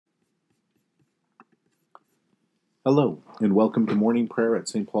Hello, and welcome to morning prayer at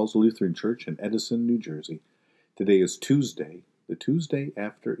St. Paul's Lutheran Church in Edison, New Jersey. Today is Tuesday, the Tuesday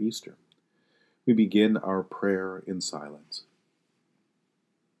after Easter. We begin our prayer in silence.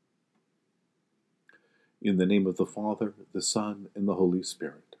 In the name of the Father, the Son, and the Holy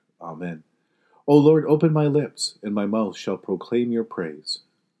Spirit. Amen. O Lord, open my lips, and my mouth shall proclaim your praise.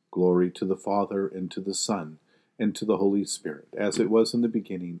 Glory to the Father, and to the Son, and to the Holy Spirit, as it was in the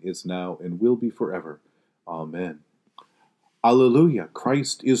beginning, is now, and will be forever. Amen. Alleluia,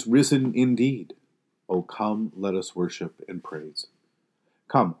 Christ is risen indeed. O come, let us worship and praise.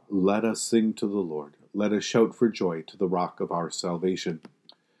 Come, let us sing to the Lord. Let us shout for joy to the rock of our salvation.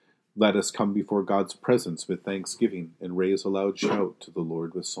 Let us come before God's presence with thanksgiving and raise a loud shout to the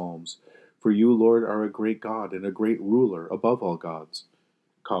Lord with psalms. For you, Lord, are a great God and a great ruler above all gods.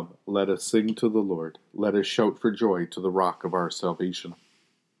 Come, let us sing to the Lord. Let us shout for joy to the rock of our salvation.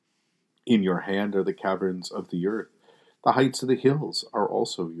 In your hand are the caverns of the earth. The heights of the hills are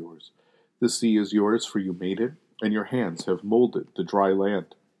also yours. The sea is yours, for you made it, and your hands have molded the dry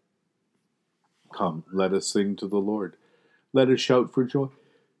land. Come, let us sing to the Lord. Let us shout for joy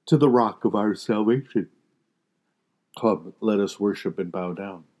to the rock of our salvation. Come, let us worship and bow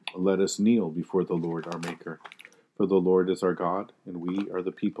down. Let us kneel before the Lord our Maker. For the Lord is our God, and we are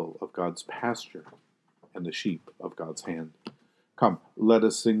the people of God's pasture and the sheep of God's hand. Come, let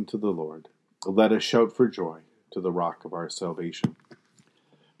us sing to the Lord. Let us shout for joy to the rock of our salvation.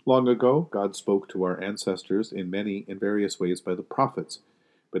 Long ago, God spoke to our ancestors in many and various ways by the prophets,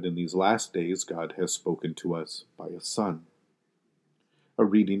 but in these last days God has spoken to us by a Son. A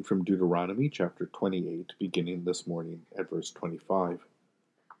reading from Deuteronomy chapter 28, beginning this morning at verse 25.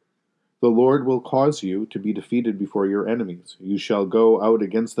 The Lord will cause you to be defeated before your enemies. You shall go out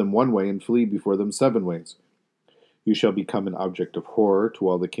against them one way and flee before them 7 ways. You shall become an object of horror to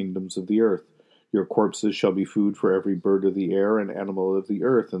all the kingdoms of the earth. Your corpses shall be food for every bird of the air and animal of the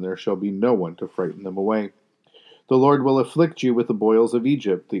earth, and there shall be no one to frighten them away. The Lord will afflict you with the boils of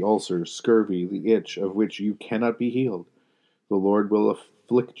Egypt, the ulcers, scurvy, the itch, of which you cannot be healed. The Lord will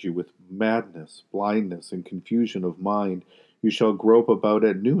afflict you with madness, blindness, and confusion of mind. You shall grope about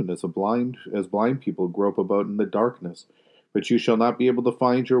at noon as blind people grope about in the darkness. But you shall not be able to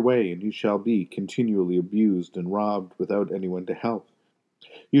find your way, and you shall be continually abused and robbed without anyone to help.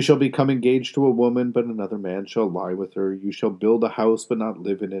 You shall become engaged to a woman, but another man shall lie with her. You shall build a house, but not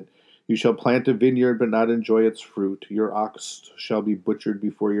live in it. You shall plant a vineyard, but not enjoy its fruit. Your ox shall be butchered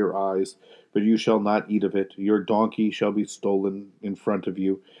before your eyes, but you shall not eat of it. Your donkey shall be stolen in front of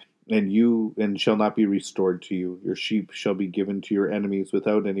you, and shall not be restored to you. Your sheep shall be given to your enemies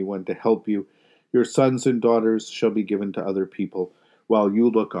without anyone to help you. Your sons and daughters shall be given to other people, while you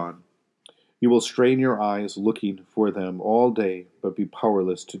look on. You will strain your eyes looking for them all day, but be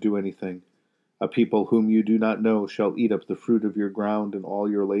powerless to do anything. A people whom you do not know shall eat up the fruit of your ground and all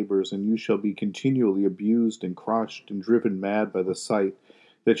your labors, and you shall be continually abused and crushed and driven mad by the sight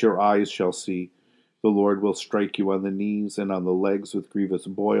that your eyes shall see. The Lord will strike you on the knees and on the legs with grievous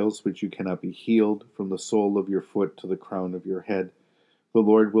boils, which you cannot be healed, from the sole of your foot to the crown of your head. The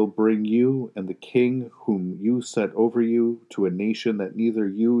Lord will bring you and the king whom you set over you to a nation that neither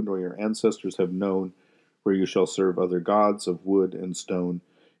you nor your ancestors have known, where you shall serve other gods of wood and stone,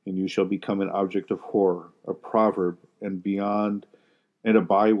 and you shall become an object of horror, a proverb, and a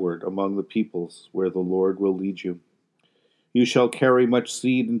byword among the peoples where the Lord will lead you. You shall carry much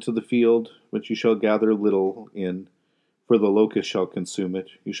seed into the field, but you shall gather little in, for the locust shall consume it.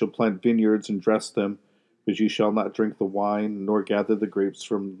 You shall plant vineyards and dress them, but you shall not drink the wine, nor gather the grapes,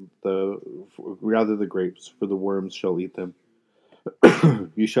 for the worms shall eat them.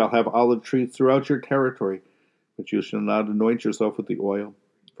 You shall have olive trees throughout your territory, but you shall not anoint yourself with the oil,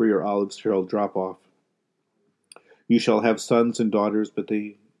 for your olives shall drop off. You shall have sons and daughters, but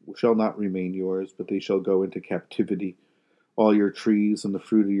they shall not remain yours, but they shall go into captivity. All your trees and the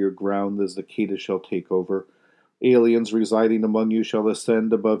fruit of your ground the cicadas shall take over. Aliens residing among you shall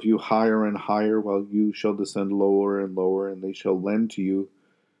ascend above you higher and higher, while you shall descend lower and lower, and they shall lend to you,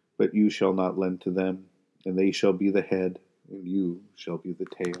 but you shall not lend to them, and they shall be the head, and you shall be the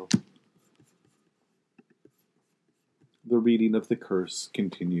tail. The reading of the curse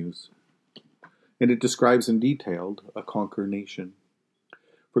continues, and it describes in detail a conquered nation.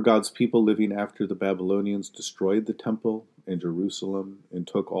 For God's people living after the Babylonians destroyed the temple and Jerusalem and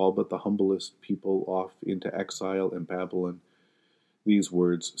took all but the humblest people off into exile in Babylon, these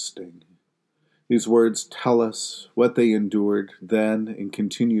words sting. These words tell us what they endured then and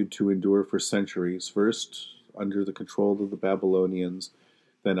continued to endure for centuries, first under the control of the Babylonians,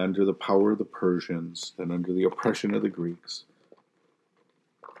 then under the power of the Persians, then under the oppression of the Greeks,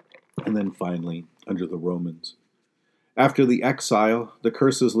 and then finally under the Romans. After the exile, the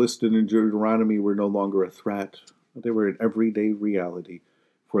curses listed in Deuteronomy were no longer a threat. They were an everyday reality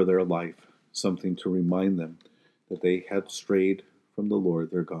for their life, something to remind them that they had strayed from the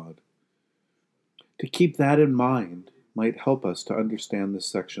Lord their God. To keep that in mind might help us to understand this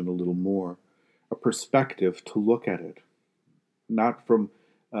section a little more, a perspective to look at it, not from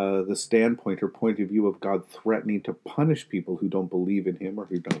the standpoint or point of view of God threatening to punish people who don't believe in Him or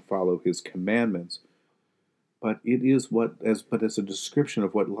who don't follow His commandments, but it is as a description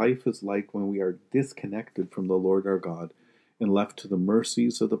of what life is like when we are disconnected from the Lord our God and left to the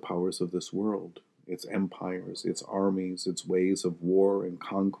mercies of the powers of this world, its empires, its armies, its ways of war and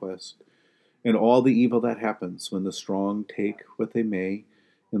conquest, and all the evil that happens when the strong take what they may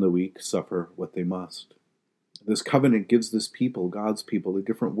and the weak suffer what they must. This covenant gives this people, God's people, a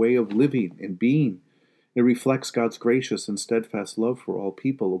different way of living and being. It reflects God's gracious and steadfast love for all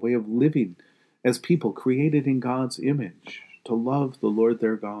people, a way of living as people created in God's image, to love the Lord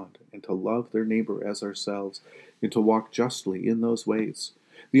their God and to love their neighbor as ourselves and to walk justly in those ways.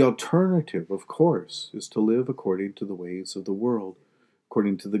 The alternative, of course, is to live according to the ways of the world,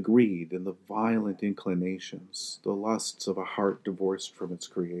 according to the greed and the violent inclinations, the lusts of a heart divorced from its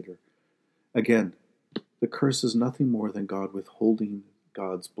Creator. Again, the curse is nothing more than God withholding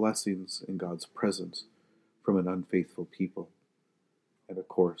God's blessings and God's presence from an unfaithful people, and of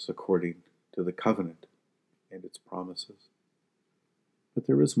course, according to the covenant and its promises. But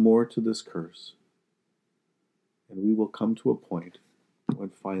there is more to this curse, and we will come to a point when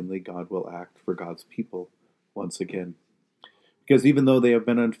finally God will act for God's people once again. Because even though they have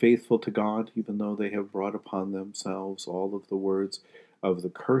been unfaithful to God, even though they have brought upon themselves all of the words of the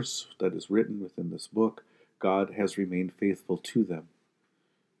curse that is written within this book, God has remained faithful to them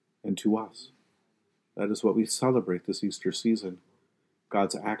and to us. That is what we celebrate this Easter season,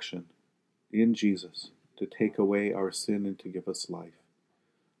 God's action in Jesus to take away our sin and to give us life,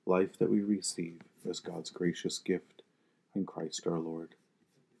 life that we receive as God's gracious gift in Christ our Lord.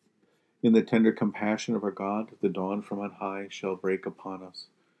 In the tender compassion of our God, the dawn from on high shall break upon us.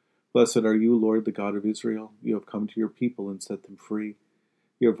 Blessed are you, Lord, the God of Israel. You have come to your people and set them free.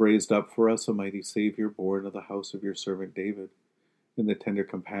 You have raised up for us a mighty Savior, born of the house of your servant David. In the tender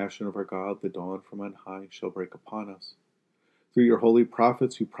compassion of our God, the dawn from on high shall break upon us. Through your holy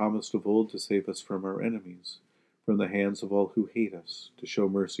prophets, you promised of old to save us from our enemies, from the hands of all who hate us, to show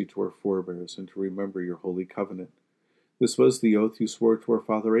mercy to our forebears, and to remember your holy covenant. This was the oath you swore to our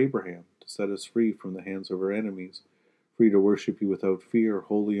father Abraham, to set us free from the hands of our enemies, free to worship you without fear,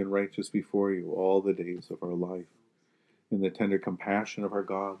 holy and righteous before you all the days of our life. In the tender compassion of our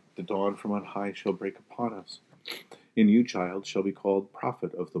God, the dawn from on high shall break upon us. And you, child, shall be called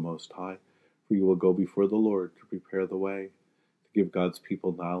prophet of the Most High, for you will go before the Lord to prepare the way, to give God's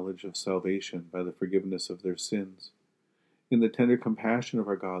people knowledge of salvation by the forgiveness of their sins. In the tender compassion of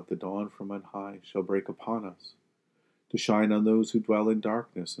our God, the dawn from on high shall break upon us, to shine on those who dwell in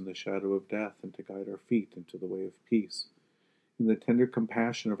darkness and the shadow of death, and to guide our feet into the way of peace. In the tender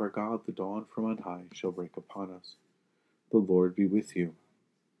compassion of our God, the dawn from on high shall break upon us. The Lord be with you.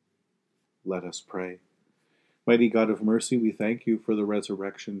 Let us pray. Mighty God of mercy, we thank you for the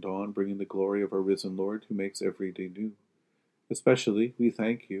resurrection dawn, bringing the glory of our risen Lord, who makes every day new. Especially, we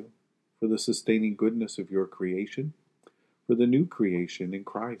thank you for the sustaining goodness of your creation, for the new creation in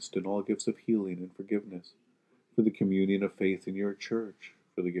Christ and all gifts of healing and forgiveness, for the communion of faith in your church,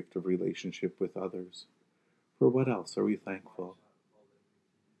 for the gift of relationship with others. For what else are we thankful?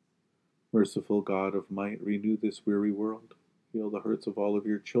 Merciful God of might, renew this weary world. Heal the hurts of all of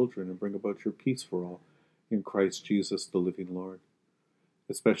your children and bring about your peace for all, in Christ Jesus, the living Lord.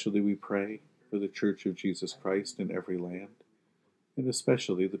 Especially we pray for the Church of Jesus Christ in every land, and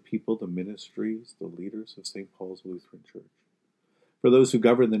especially the people, the ministries, the leaders of St. Paul's Lutheran Church. For those who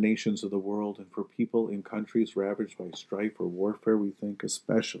govern the nations of the world, and for people in countries ravaged by strife or warfare, we think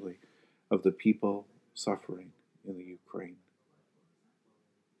especially of the people suffering in the Ukraine.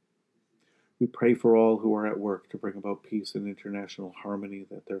 We pray for all who are at work to bring about peace and international harmony,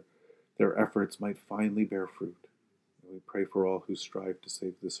 that their efforts might finally bear fruit. And we pray for all who strive to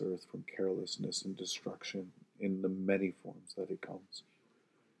save this earth from carelessness and destruction in the many forms that it comes.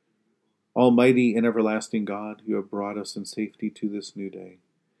 Almighty and everlasting God, you have brought us in safety to this new day.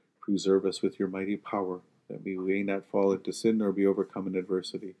 Preserve us with your mighty power, that we may not fall into sin nor be overcome in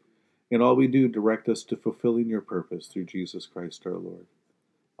adversity. In all we do, direct us to fulfilling your purpose through Jesus Christ our Lord.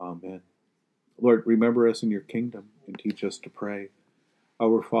 Amen. Lord, remember us in your kingdom and teach us to pray.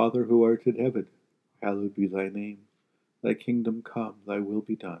 Our Father who art in heaven, hallowed be thy name. Thy kingdom come, thy will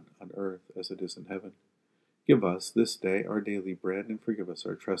be done, on earth as it is in heaven. Give us this day our daily bread, and forgive us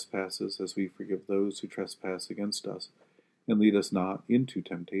our trespasses, as we forgive those who trespass against us. And lead us not into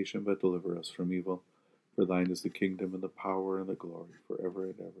temptation, but deliver us from evil. For thine is the kingdom, and the power, and the glory, forever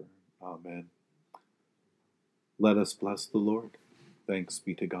and ever. Amen. Let us bless the Lord. Thanks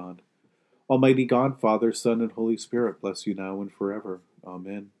be to God. Almighty God, Father, Son, and Holy Spirit, bless you now and forever.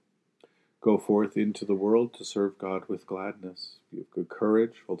 Amen. Go forth into the world to serve God with gladness. Be of good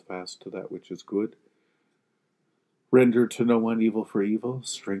courage, hold fast to that which is good. Render to no one evil for evil,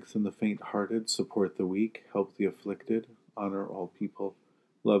 strengthen the faint-hearted, support the weak, help the afflicted, honor all people,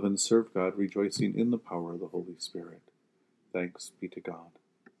 love and serve God, rejoicing in the power of the Holy Spirit. Thanks be to God.